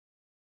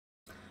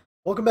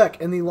Welcome back.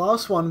 In the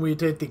last one we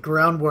did the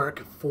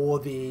groundwork for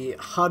the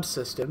HUD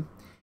system,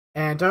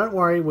 and don't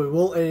worry, we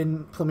will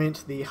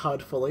implement the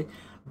HUD fully,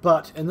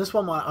 but in this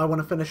one I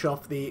want to finish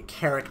off the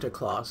character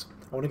class.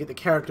 I want to get the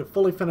character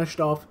fully finished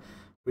off.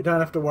 We don't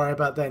have to worry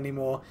about that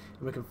anymore,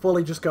 and we can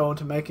fully just go on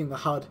to making the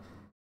HUD,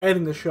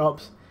 adding the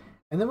shops,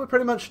 and then we're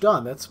pretty much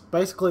done. That's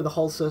basically the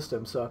whole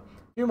system, so a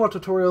few more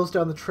tutorials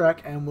down the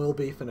track and we'll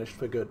be finished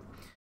for good.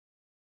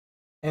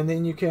 And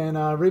then you can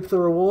reap the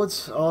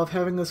rewards of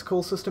having this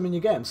cool system in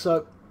your game.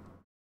 So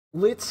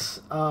let's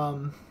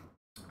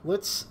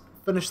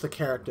finish the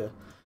character.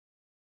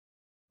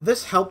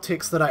 This help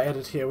text that I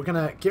added here, we're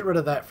gonna get rid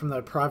of that from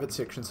the private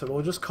section, so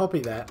we'll just copy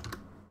that.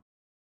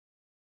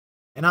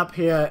 And up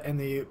here in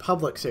the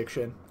public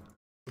section,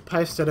 we'll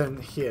paste it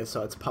in here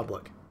so it's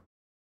public.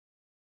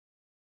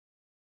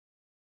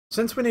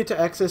 Since we need to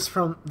access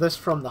this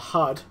from the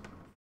HUD,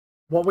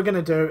 what we're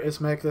gonna do is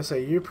make this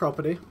a U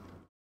property.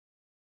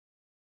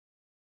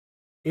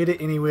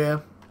 Edit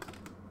anywhere,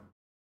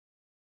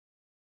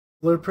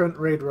 blueprint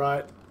read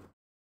write,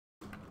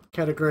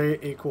 category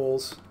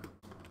equals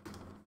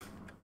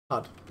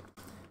HUD.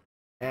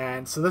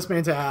 And so this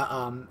means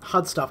our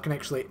HUD stuff can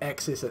actually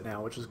access it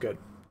now, which is good.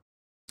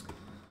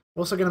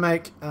 We're also going to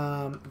make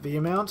the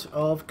amount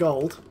of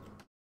gold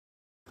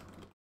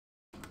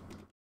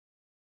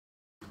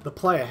the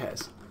player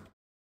has.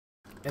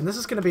 And this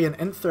is going to be an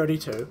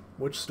int32,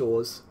 which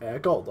stores our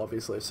gold,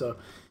 obviously. So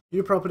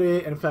U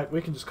property, in fact,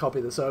 we can just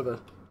copy this over.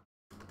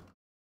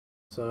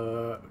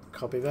 So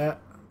copy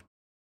that,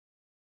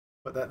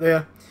 put that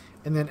there,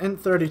 and then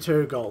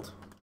int32 gold.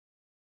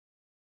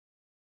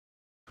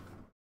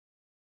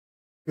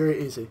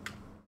 Very easy.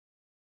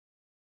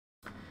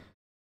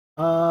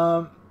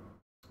 Let's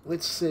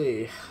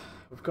see.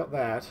 We've got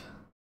that.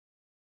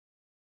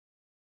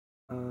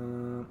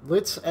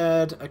 Let's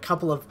add a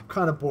couple of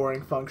kind of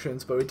boring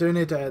functions, but we do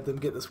need to add them,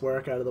 get this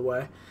work out of the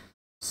way.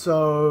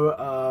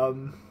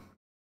 So,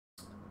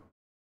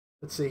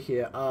 let's see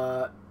here.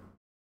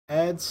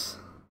 Adds.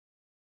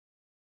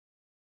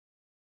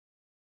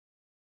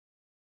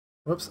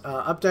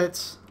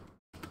 Updates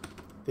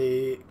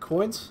the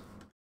coins.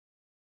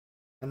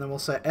 And then we'll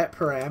say at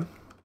param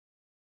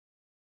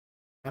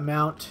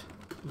amount.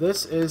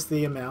 This is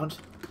the amount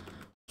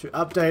to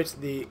update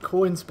the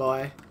coins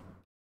by,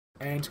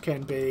 and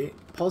can be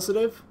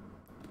positive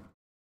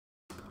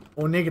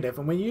or negative.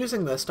 And we're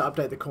using this to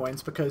update the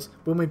coins because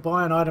when we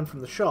buy an item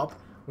from the shop,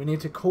 we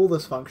need to call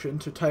this function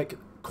to take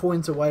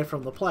coins away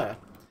from the player.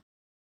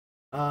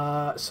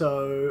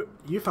 So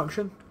U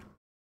function,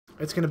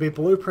 it's going to be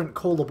blueprint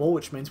callable,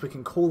 which means we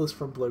can call this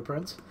from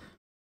blueprints.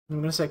 And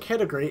I'm going to say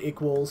category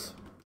equals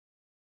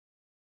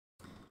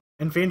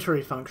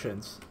inventory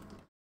functions.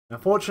 Now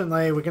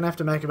fortunately we're going to have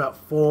to make about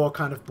 4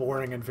 kind of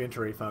boring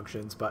inventory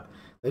functions, but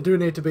they do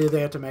need to be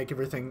there to make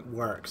everything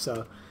work.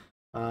 So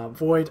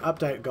void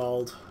update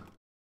gold,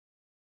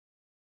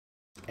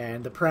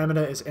 and the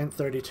parameter is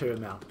int32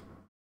 amount.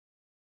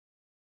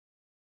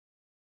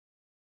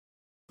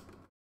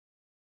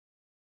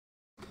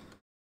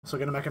 So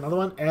we're going to make another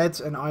one,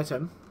 adds an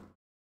item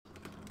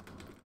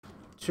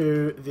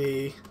to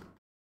the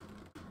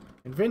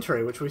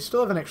inventory, which we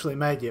still haven't actually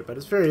made yet, but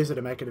it's very easy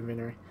to make an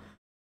inventory.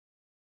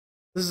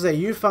 This is a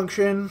U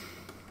function,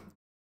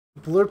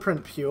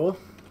 blueprint pure,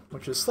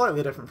 which is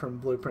slightly different from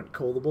blueprint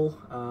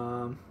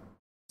callable.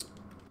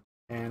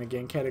 And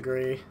again,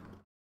 category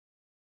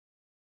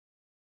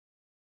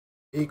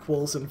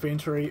equals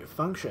inventory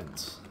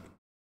functions.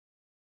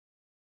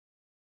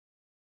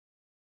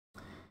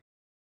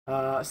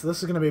 So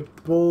this is going to be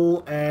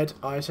bool add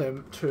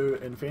item to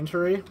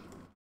inventory,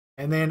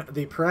 and then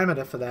the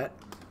parameter for that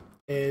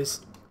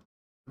is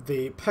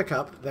the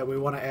pickup that we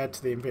want to add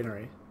to the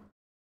inventory.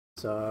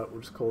 So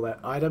we'll just call that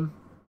item,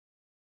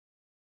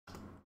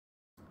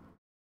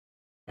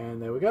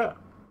 and there we go.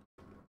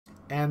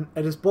 And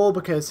it is bool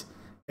because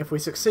if we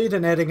succeed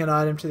in adding an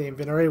item to the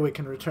inventory, we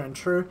can return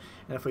true,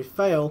 and if we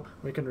fail,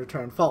 we can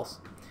return false.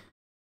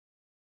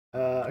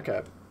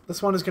 Okay,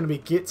 this one is going to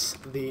be gets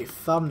the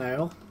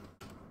thumbnail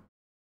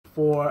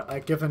for a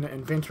given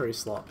inventory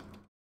slot.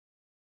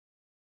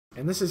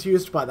 And this is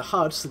used by the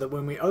HUD so that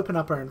when we open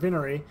up our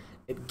inventory,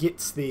 it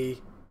gets the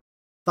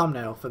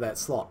thumbnail for that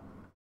slot.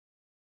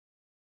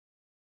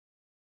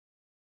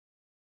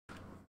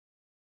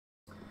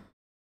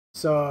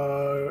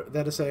 So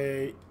that is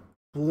a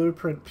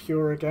blueprint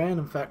pure again.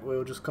 In fact,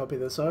 we'll just copy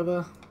this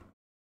over.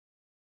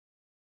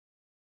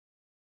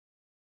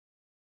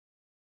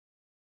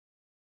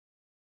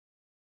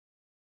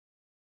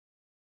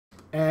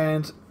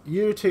 And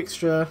U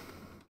texture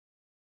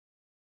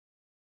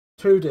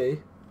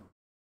 2D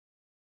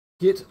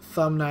get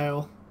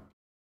thumbnail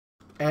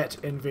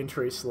at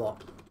inventory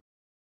slot.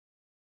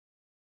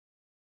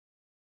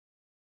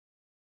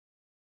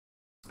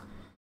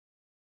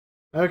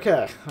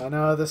 Okay, I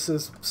know this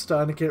is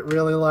starting to get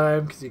really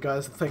lame because you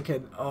guys are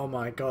thinking, oh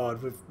my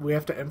god, we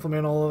have to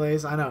implement all of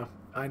these. I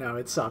know,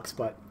 it sucks,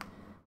 but,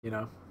 you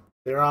know,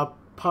 there are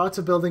parts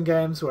of building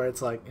games where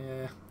it's like,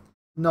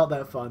 not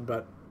that fun,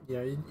 but, you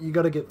know, you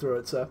got to get through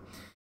it, so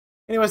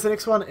Anyways, the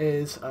next one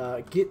is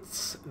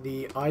gets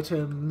the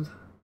item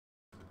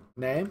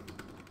name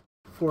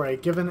for a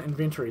given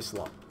inventory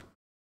slot.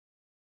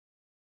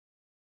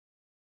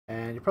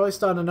 And you're probably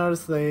starting to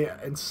notice the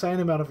insane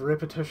amount of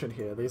repetition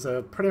here. These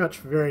are pretty much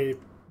very,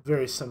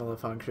 very similar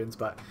functions,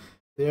 but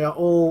they are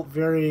all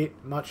very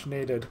much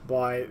needed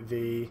by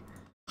the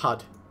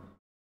HUD,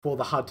 for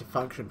the HUD to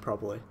function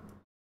properly.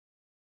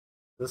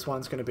 This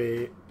one's going to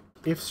be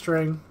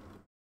fstring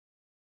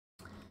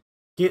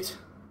get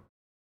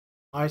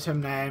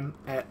item name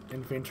at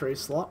inventory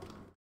slot.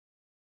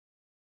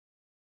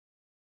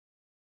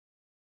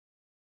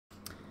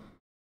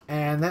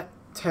 And that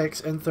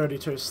takes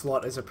in32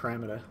 slot as a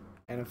parameter.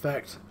 And in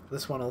fact,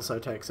 this one also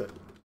takes it.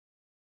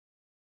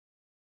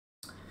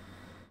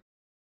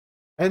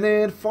 And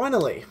then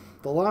finally,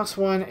 the last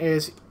one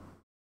is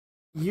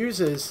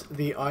uses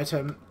the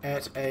item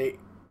at a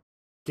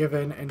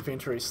given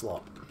inventory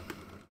slot.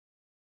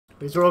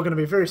 These are all going to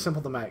be very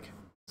simple to make.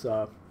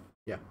 So,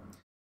 yeah.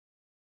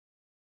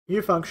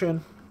 U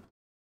function,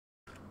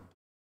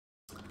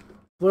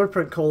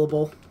 blueprint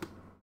callable,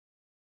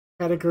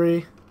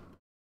 category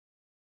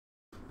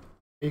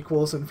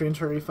equals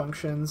inventory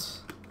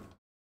functions.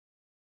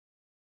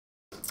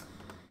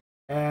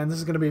 And this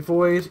is going to be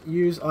void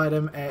use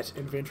item at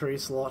inventory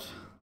slot.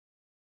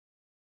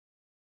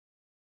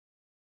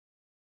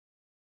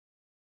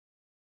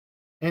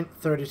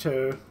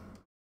 int32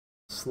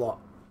 slot.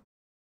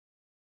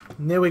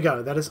 And there we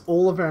go. That is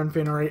all of our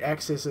inventory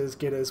accesses,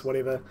 getters,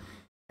 whatever.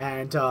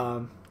 And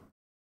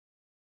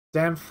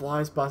damn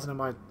flies buzzing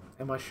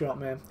in my shop,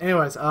 man.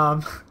 Anyways,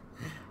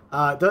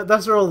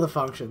 those are all the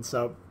functions.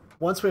 So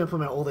once we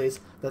implement all these,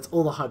 that's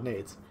all the HUD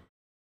needs.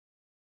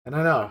 And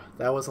I know,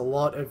 that was a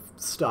lot of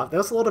stuff. That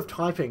was a lot of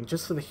typing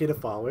just for the header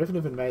file. We haven't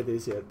even made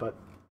these yet, but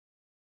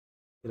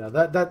you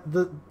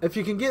know, if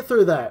you can get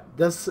through that,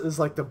 this is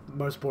like the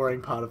most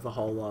boring part of the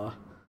whole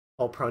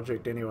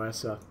project anyway.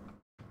 So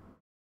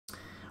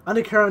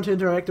under current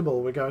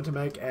interactable, we're going to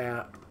make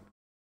our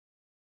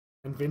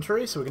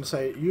inventory. So we're going to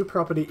say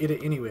uProperty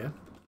edit anywhere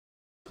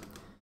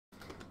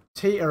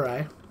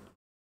tarray,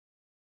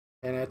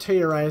 and our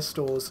tarray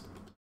stores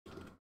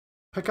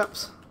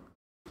pickups.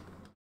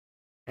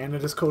 And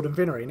it is called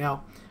inventory.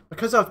 Now,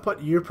 because I've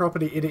put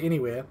uProperty edit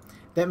anywhere,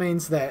 that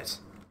means that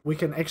we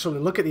can actually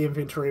look at the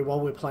inventory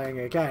while we're playing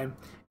a game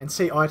and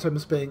see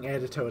items being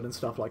added to it and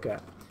stuff like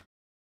that.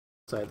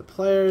 So the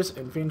player's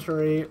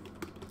inventory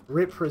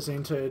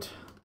represented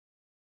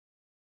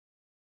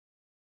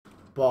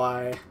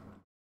by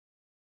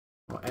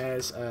or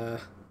as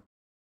a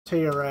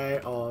tarray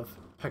of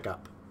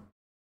pickup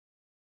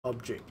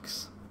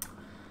objects.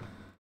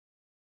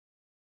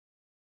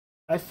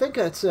 I think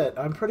that's it.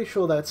 I'm pretty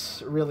sure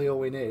that's really all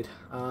we need.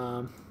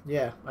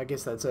 Yeah, I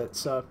guess that's it.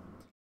 So,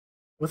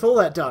 with all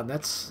that done,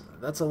 that's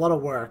a lot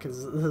of work.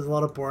 There's a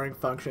lot of boring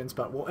functions,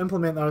 but we'll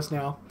implement those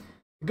now.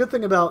 The good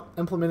thing about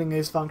implementing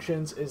these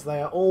functions is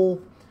they are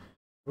all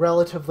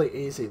relatively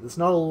easy. There's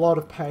not a lot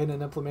of pain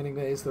in implementing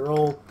these. They're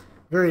all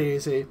very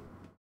easy.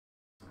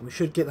 We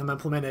should get them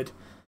implemented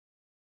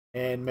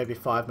in maybe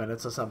 5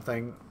 minutes or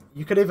something.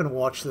 You could even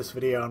watch this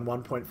video on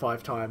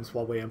 1.5 times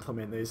while we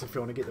implement these if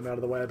you want to get them out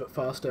of the way a bit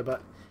faster.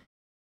 But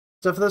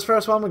so for this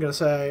first one, we're going to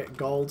say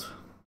gold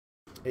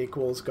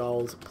equals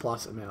gold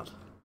plus amount.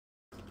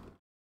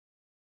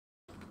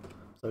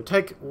 So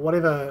take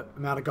whatever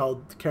amount of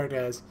gold the character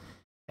has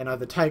and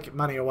either take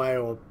money away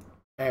or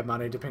add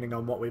money depending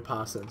on what we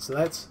pass in. So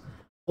that's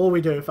all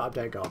we do for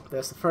update gold.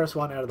 That's the first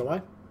one out of the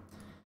way.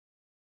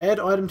 Add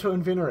item to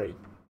inventory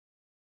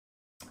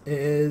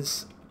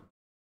is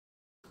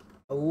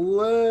a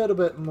little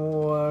bit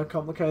more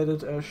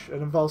complicated-ish.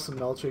 It involves some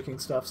null checking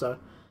stuff. So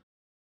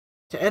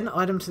to add an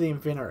item to the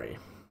inventory,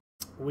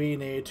 we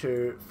need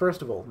to,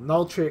 first of all,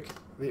 null check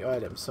the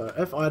item. So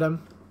if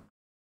item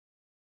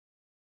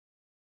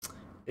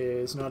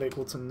is not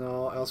equal to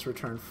null, else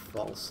return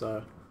false.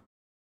 So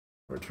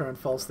return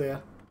false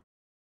there.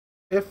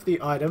 If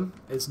the item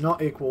is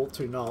not equal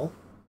to null,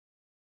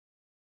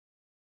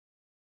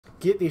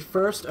 get the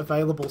first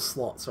available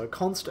slot. So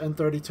const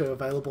in32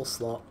 available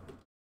slot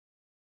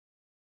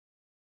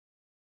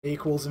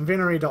equals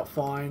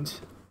inventory.find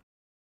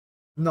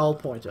null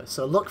pointer.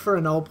 So look for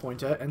a null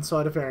pointer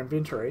inside of our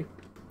inventory.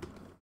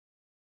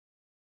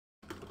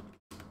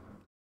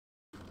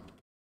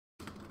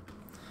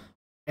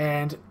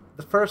 And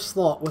the first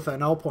slot with a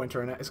null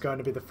pointer in it is going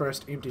to be the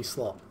first empty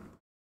slot.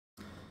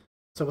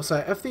 So we'll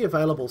say if the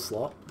available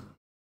slot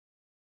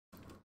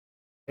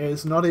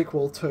is not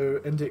equal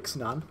to index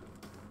none.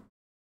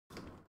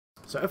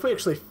 So if we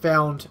actually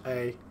found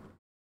a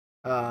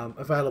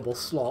available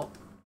slot,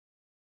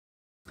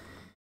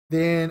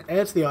 then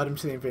add the item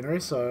to the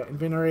inventory. So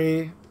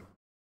inventory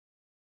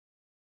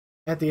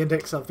at the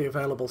index of the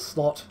available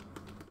slot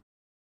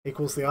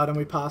equals the item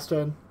we passed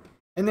in,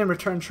 and then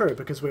return true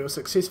because we were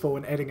successful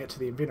in adding it to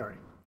the inventory.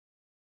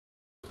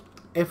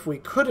 If we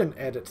couldn't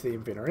add it to the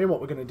inventory,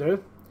 what we're going to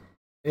do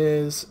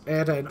is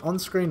add an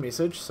on-screen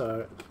message.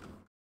 So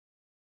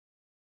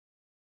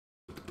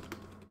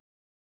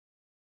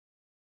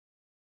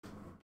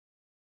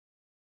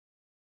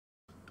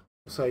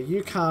So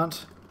you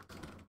can't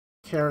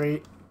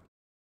carry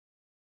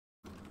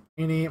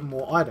any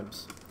more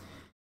items.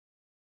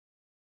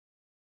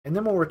 And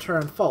then we'll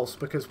return false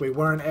because we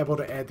weren't able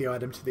to add the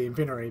item to the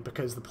inventory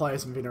because the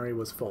player's inventory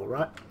was full,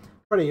 right?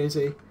 Pretty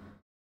easy.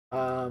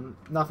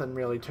 Nothing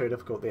really too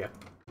difficult there.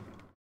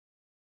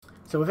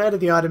 So we've added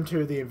the item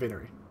to the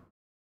inventory.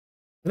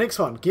 The next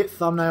one, get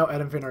thumbnail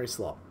at inventory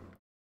slot.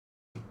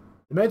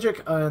 The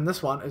magic in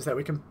this one is that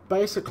we can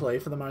basically,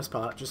 for the most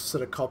part, just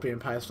sort of copy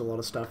and paste a lot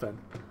of stuff in.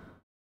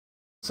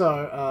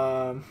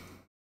 So,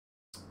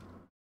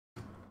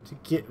 to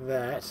get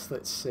that,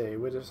 let's see,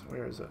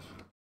 where is it?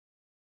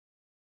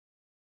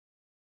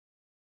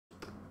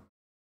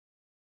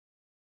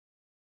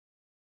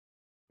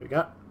 Here we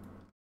go.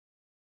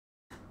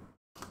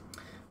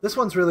 This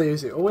one's really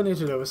easy. All we need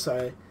to do is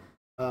say,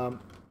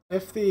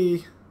 if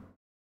the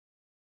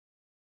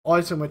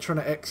item we're trying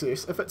to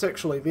access, if it's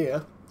actually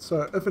there,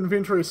 so if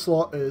inventory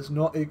slot is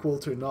not equal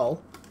to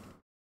null,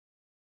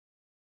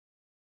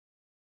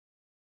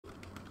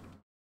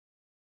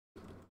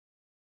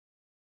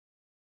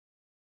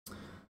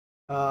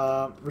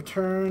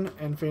 return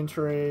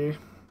inventory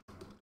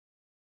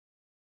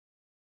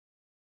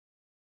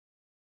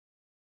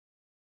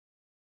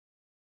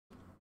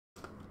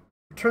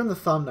return the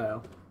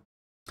thumbnail.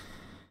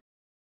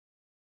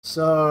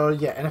 So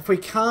yeah, and if we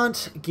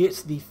can't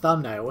get the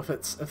thumbnail, if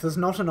there's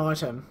not an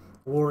item,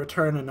 we'll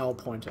return a null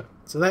pointer.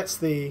 So that's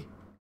the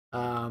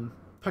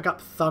pick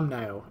up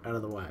thumbnail out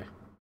of the way.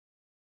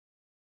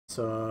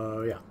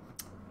 So yeah.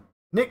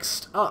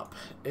 Next up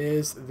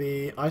is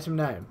the item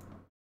name.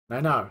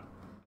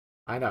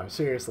 I know,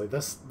 seriously,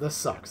 this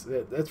sucks.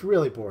 It's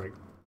really boring.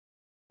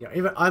 You know,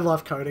 even I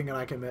love coding, and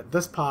I can admit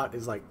this part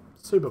is like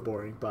super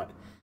boring. But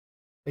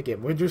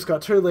again, we've just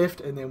got 2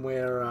 left, and then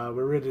we're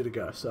ready to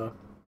go. So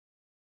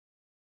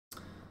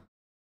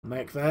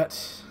make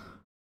that.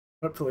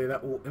 Hopefully,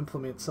 that will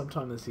implement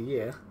sometime this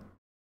year.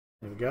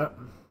 There we go.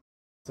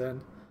 It's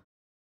in.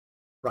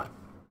 Right.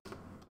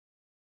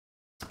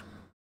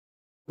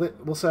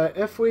 We'll say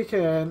if we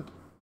can.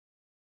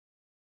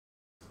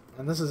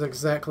 And this is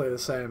exactly the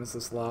same as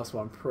this last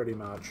one, pretty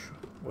much,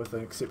 with the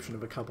exception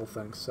of a couple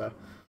things. So,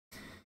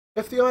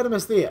 if the item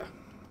is there,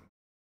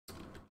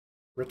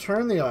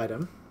 return the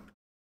item,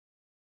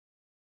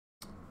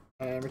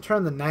 and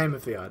return the name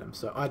of the item,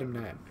 so item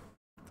name.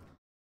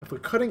 If we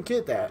couldn't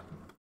get that,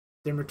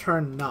 then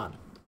return none.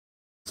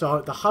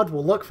 So the HUD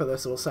will look for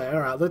this, and will say,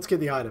 alright, let's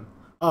get the item.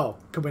 Oh,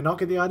 can we not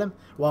get the item?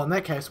 Well, in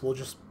that case, we'll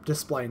just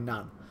display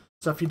none.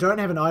 So if you don't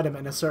have an item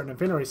in a certain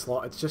inventory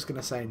slot, it's just going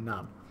to say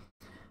none.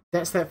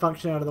 That's that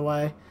function out of the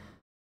way.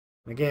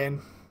 And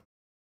again,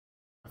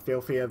 I feel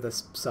fear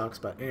this sucks,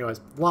 but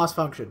anyways, last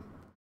function.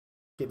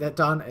 Get that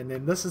done, and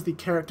then this is the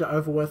character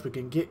over with. We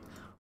can get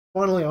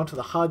finally onto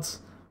the HUDs,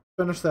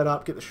 finish that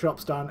up, get the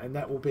shops done, and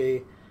that will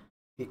be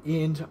the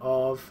end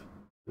of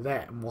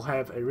that. And we'll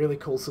have a really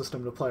cool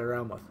system to play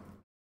around with.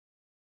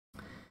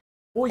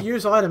 Or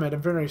use item at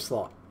inventory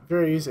slot.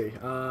 Very easy.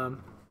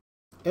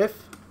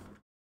 If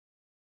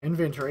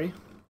inventory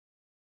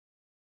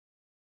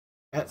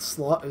at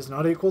slot is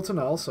not equal to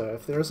null, so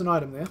if there is an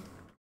item there,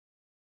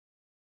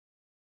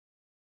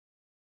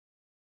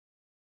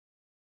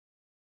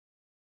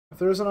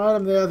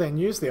 then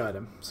use the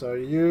item. So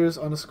use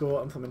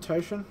 _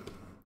 implementation,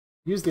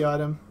 use the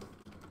item,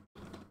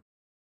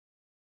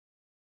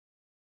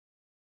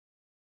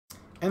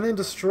 and then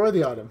destroy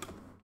the item.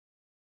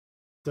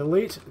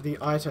 Delete the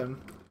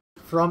item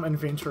from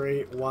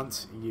inventory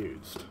once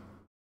used.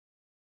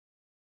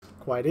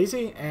 Quite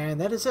easy, and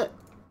that is it.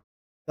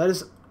 That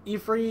is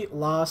every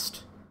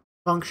last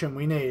function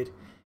we need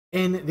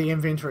in the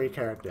inventory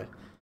character.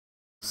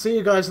 See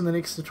you guys in the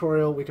next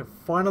tutorial. We can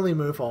finally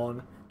move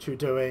on to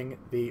doing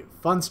the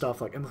fun stuff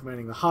like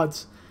implementing the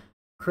HUDs,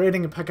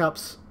 creating the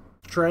pickups,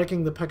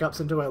 dragging the pickups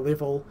into our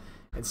level,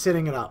 and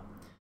setting it up.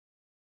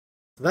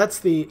 So that's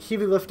the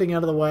heavy lifting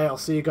out of the way. I'll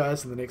see you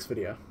guys in the next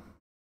video.